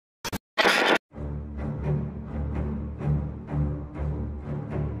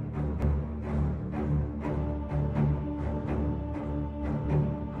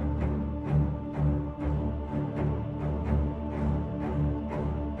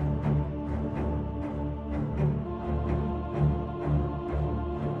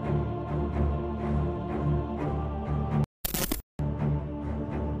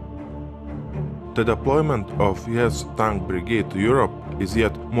The deployment of US tank brigade to Europe is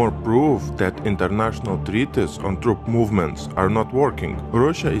yet more proof that international treaties on troop movements are not working.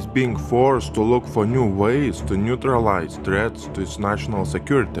 Russia is being forced to look for new ways to neutralize threats to its national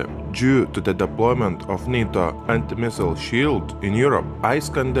security. Due to the deployment of NATO anti-missile shield in Europe,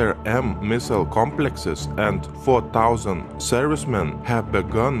 Iskander-M missile complexes and 4,000 servicemen have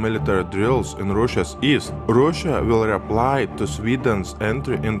begun military drills in Russia's east. Russia will reply to Sweden's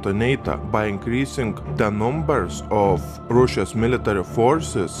entry into NATO by increasing the numbers of Russia's military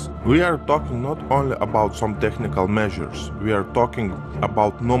forces. We are talking not only about some technical measures, we are talking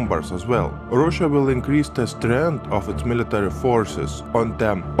about numbers as well. Russia will increase the strength of its military forces on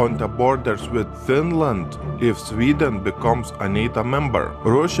the borders with Finland if Sweden becomes a NATO member.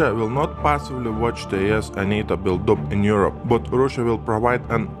 Russia will not passively watch the US and NATO build up in Europe, but Russia will provide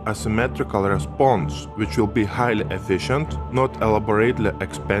an asymmetrical response which will be highly efficient, not elaborately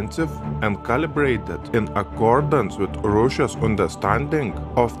expensive, and calibrated in accordance with Russia's understanding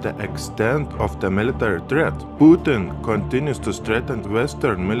of the extent of the military threat. Putin continues to threaten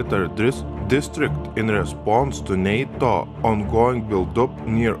Western military district in response to NATO ongoing build-up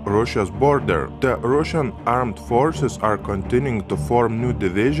near Russia's border. The Russian armed forces are continuing to form new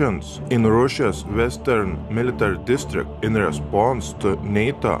divisions in Russia's Western military district in response to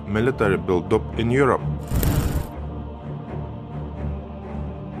NATO military build-up in Europe.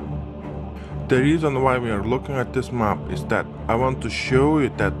 The reason why we are looking at this map is that I want to show you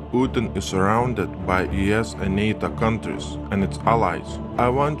that Putin is surrounded by US and NATO countries and its allies. I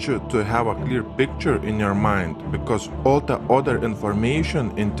want you to have a clear picture in your mind because all the other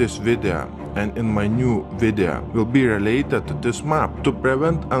information in this video and in my new video will be related to this map. To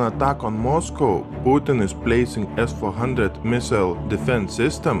prevent an attack on Moscow, Putin is placing S-400 missile defense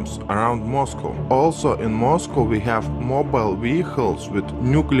systems around Moscow. Also in Moscow we have mobile vehicles with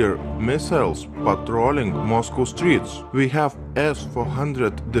nuclear missiles patrolling Moscow streets. We have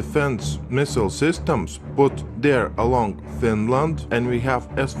S-400 defense missile systems put there along Finland, and we have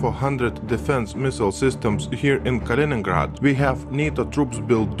S-400 defense missile systems here in Kaliningrad. We have NATO troops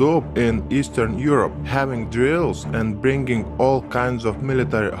built up in Eastern Europe, having drills and bringing all kinds of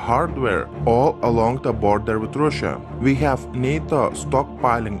military hardware all along the border with Russia. We have NATO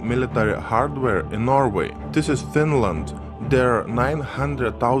stockpiling military hardware in Norway. This is Finland. There are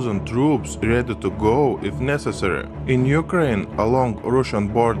 900,000 troops ready to go if necessary. In Ukraine, along Russian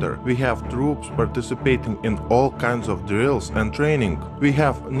border, we have troops participating in all kinds of drills and training. We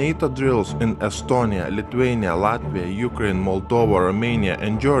have NATO drills in Estonia, Lithuania, Latvia, Ukraine, Moldova, Romania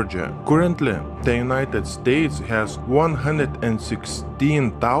and Georgia. Currently, the United States has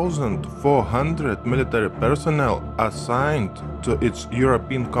 116,400 military personnel assigned to its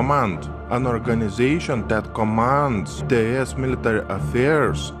European Command, an organization that commands the US military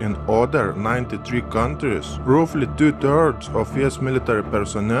affairs in other 93 countries. Roughly 2/3 of US military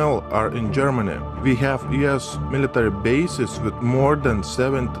personnel are in Germany. We have US military bases with more than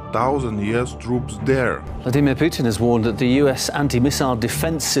 70,000 US troops there. Vladimir Putin has warned that the US anti-missile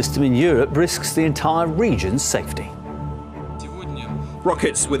defense system in Europe risks the entire region's safety.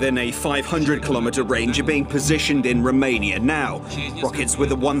 Rockets within a 500-kilometre range are being positioned in Romania now. Rockets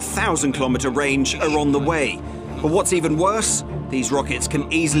with a 1,000-kilometre range are on the way. But what's even worse? These rockets can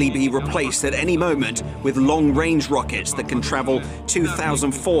easily be replaced at any moment with long-range rockets that can travel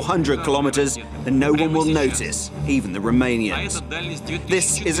 2,400 kilometres and no one will notice, even the Romanians.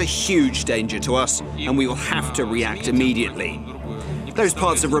 This is a huge danger to us and we will have to react immediately. Those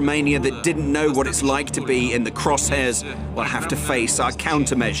parts of Romania that didn't know what it's like to be in the crosshairs will have to face our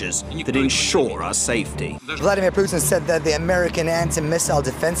countermeasures that ensure our safety. Vladimir Putin said that the American anti-missile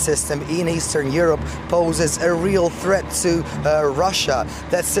defense system in Eastern Europe poses a real threat to Russia.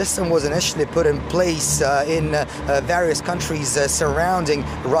 That system was initially put in place in various countries surrounding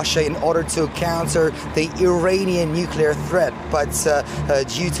Russia in order to counter the Iranian nuclear threat. But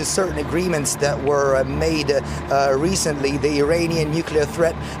due to certain agreements that were made recently, the Iranian nuclear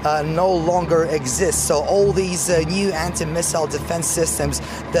threat no longer exists. So all these new anti-missile defense systems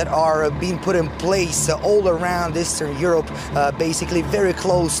that are being put in place all around Eastern Europe, basically very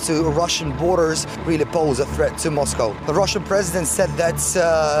close to Russian borders, really pose a threat to Moscow. The Russian president said that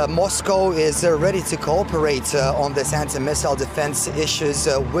Moscow is ready to cooperate on this anti-missile defense issues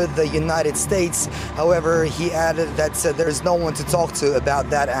with the United States. However, he added that there is no one to talk to about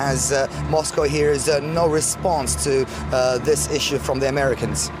that, as Moscow hears no response to this issue from the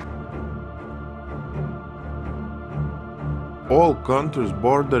Americans. All countries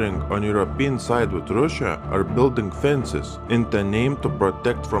bordering on European side with Russia are building fences in the name to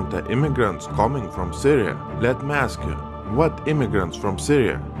protect from the immigrants coming from Syria. Let me ask you, what immigrants from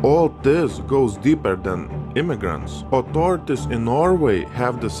Syria? All this goes deeper than immigrants. Authorities in Norway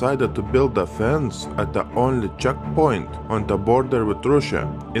have decided to build a fence at the only checkpoint on the border with Russia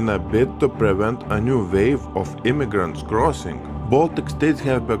in a bid to prevent a new wave of immigrants crossing. Baltic states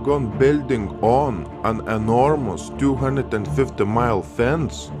have begun building on an enormous 250-mile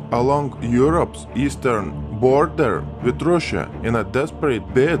fence along Europe's eastern border with Russia in a desperate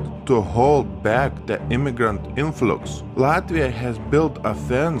bid to hold back the immigrant influx. Latvia has built a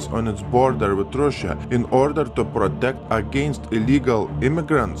fence on its border with Russia in order to protect against illegal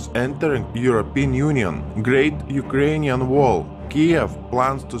immigrants entering European Union. Great Ukrainian Wall. Kiev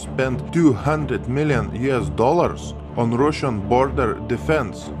plans to spend 200 million US dollars on Russian border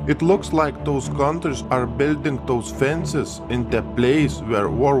defense. It looks like those countries are building those fences in the place where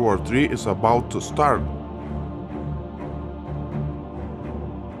World War III is about to start.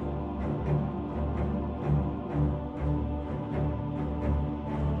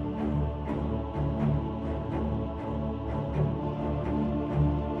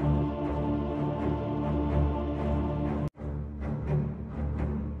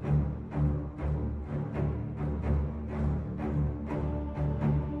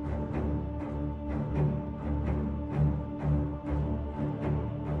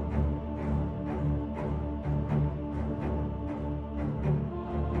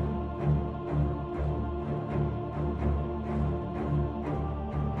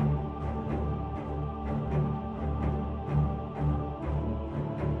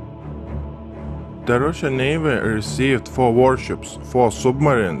 The Russian Navy received 4 warships, 4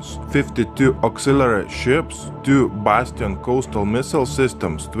 submarines, 52 auxiliary ships, 2 Bastion coastal missile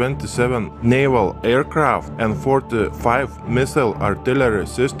systems, 27 naval aircraft, and 45 missile artillery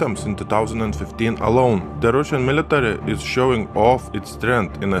systems in 2015 alone. The Russian military is showing off its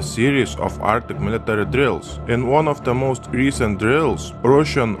strength in a series of Arctic military drills. In one of the most recent drills,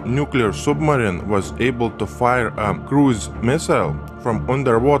 Russian nuclear submarine was able to fire a cruise missile from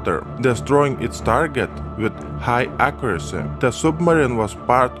underwater, destroying its target with high accuracy. The submarine was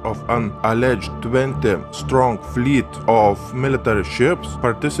part of an alleged 20-strong fleet of military ships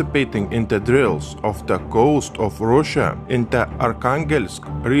participating in the drills off the coast of Russia in the Arkhangelsk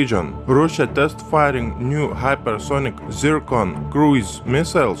region. Russia test-firing new hypersonic Zircon cruise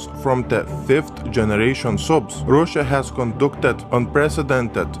missiles from the 5th-generation subs. Russia has conducted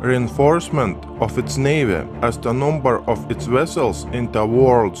unprecedented reinforcement of its navy as the number of its vessels in the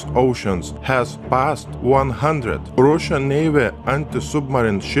world's oceans has passed 100. Russian Navy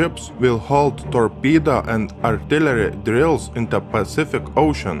anti-submarine ships will hold torpedo and artillery drills in the Pacific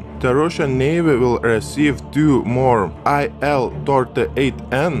Ocean. The Russian Navy will receive 2 more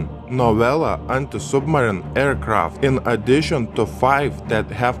Il-38N Novella anti-submarine aircraft in addition to 5 that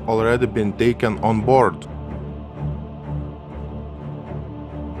have already been taken on board.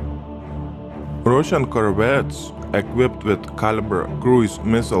 Russian corvettes equipped with Caliber cruise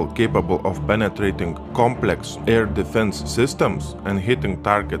missile capable of penetrating complex air defense systems and hitting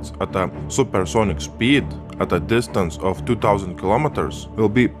targets at a supersonic speed at a distance of 2,000 kilometers will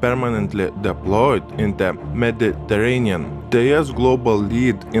be permanently deployed in the Mediterranean. The US global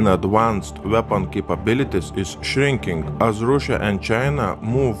lead in advanced weapon capabilities is shrinking as Russia and China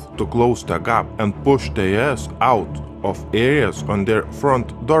move to close the gap and push the US out of areas on their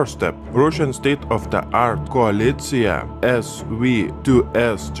front doorstep. Russian state-of-the-art Koalitsiya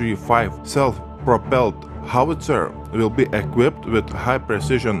SV-2S-35 self-propelled howitzer will be equipped with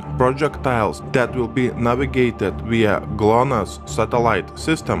high-precision projectiles that will be navigated via GLONASS satellite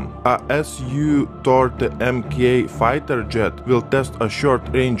system. A Su-30MK fighter jet will test a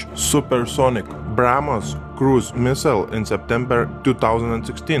short-range supersonic BrahMos cruise missile in September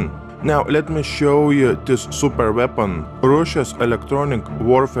 2016. Now let me show you this super weapon. Russia's electronic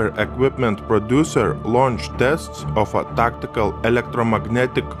warfare equipment producer launched tests of a tactical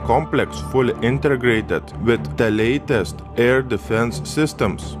electromagnetic complex fully integrated with the latest air defense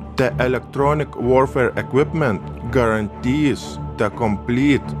systems. The electronic warfare equipment guarantees the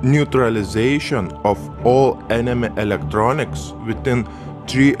complete neutralization of all enemy electronics within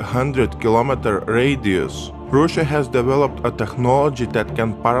 300-kilometer radius. Russia has developed a technology that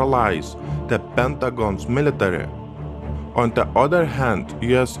can paralyze the Pentagon's military. On the other hand,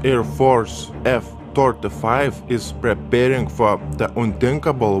 US Air Force F-35 is preparing for the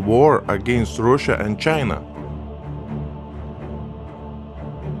unthinkable war against Russia and China.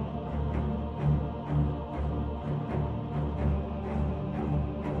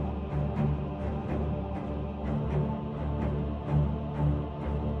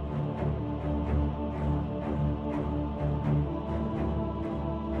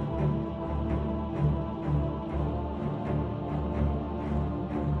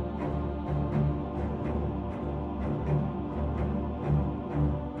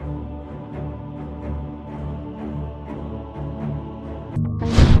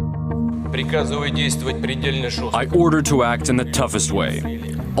 I order to act in the toughest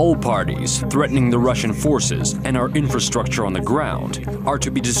way. All parties threatening the Russian forces and our infrastructure on the ground are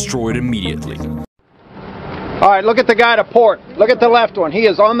to be destroyed immediately. All right, look at the guy to port. Look at the left one. He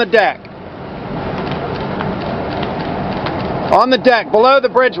is on the deck. On the deck, below the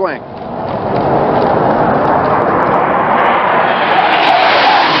bridge wing.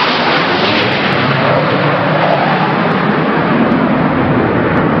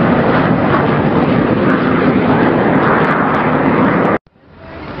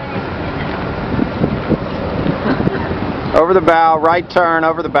 Over the bow, right turn,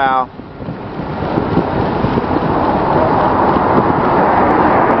 over the bow.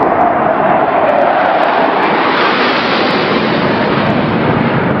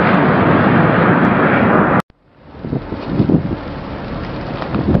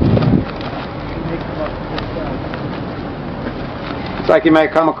 Looks like you may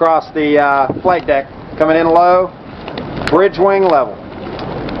come across the flight deck, coming in low, bridge wing level.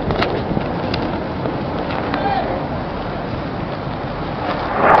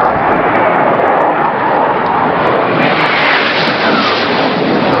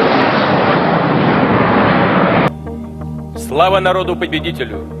 Слава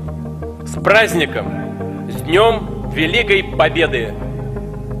народу-победителю! С праздником! С Днем Великой Победы!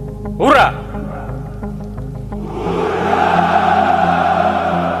 Ура!